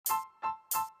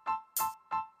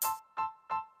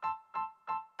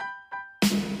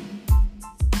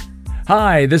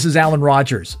Hi, this is Alan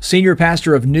Rogers, Senior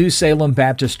Pastor of New Salem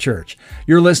Baptist Church.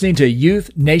 You're listening to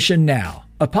Youth Nation Now,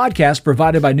 a podcast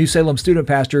provided by New Salem student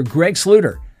pastor Greg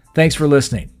Sluter. Thanks for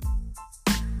listening.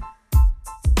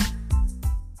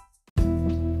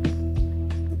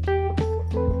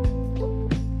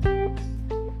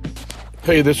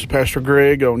 Hey, this is Pastor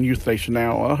Greg on Youth Nation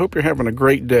Now. I hope you're having a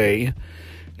great day.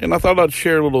 And I thought I'd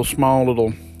share a little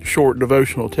short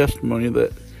devotional testimony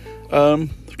that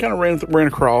kind of ran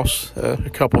across a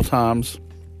couple times.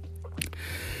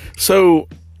 So,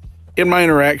 in my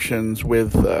interactions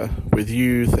with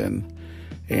youth and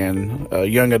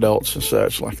young adults and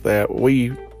such like that,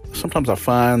 sometimes I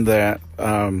find that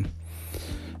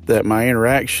that my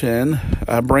interaction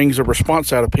brings a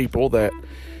response out of people that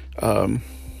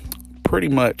pretty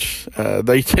much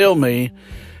they tell me,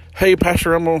 "Hey,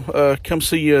 Pastor, I'm gonna come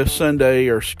see you Sunday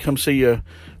or come see you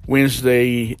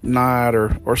Wednesday night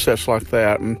or such like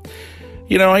that." And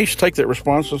I used to take that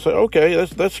response and say, "Okay,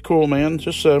 that's cool, man.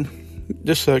 Just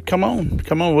come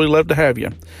on, we'd love to have you."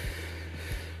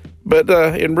 But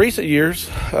in recent years,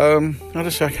 I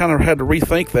kind of had to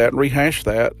rethink that and rehash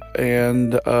that,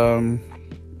 and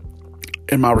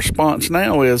my response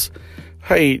now is,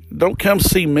 "Hey, don't come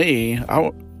see me.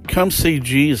 Come see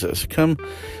Jesus. Come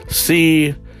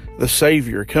see the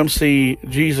Savior. Come see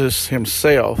Jesus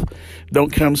himself.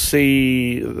 Don't come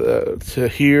to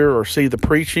hear or see the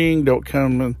preaching. Don't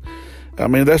come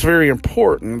that's very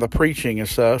important, the preaching and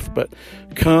stuff, but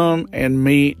come and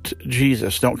meet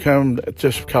Jesus. Don't come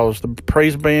just because the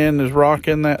praise band is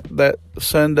rocking that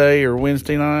Sunday or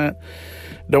Wednesday night.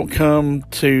 Don't come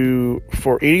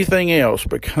for anything else,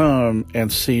 but come and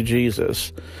see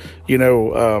Jesus."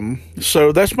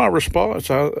 So that's my response.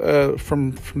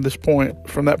 From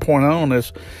that point on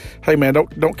is, "Hey man,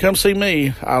 don't come see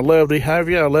me. I love to have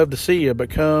you. I love to see you, but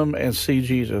come and see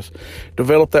Jesus."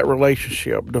 Develop that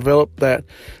relationship. Develop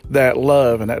that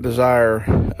love and that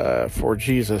desire for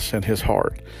Jesus in his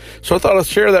heart. So I thought I'd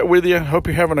share that with you. Hope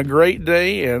you're having a great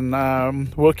day, and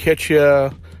we'll catch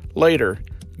you later.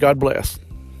 God bless.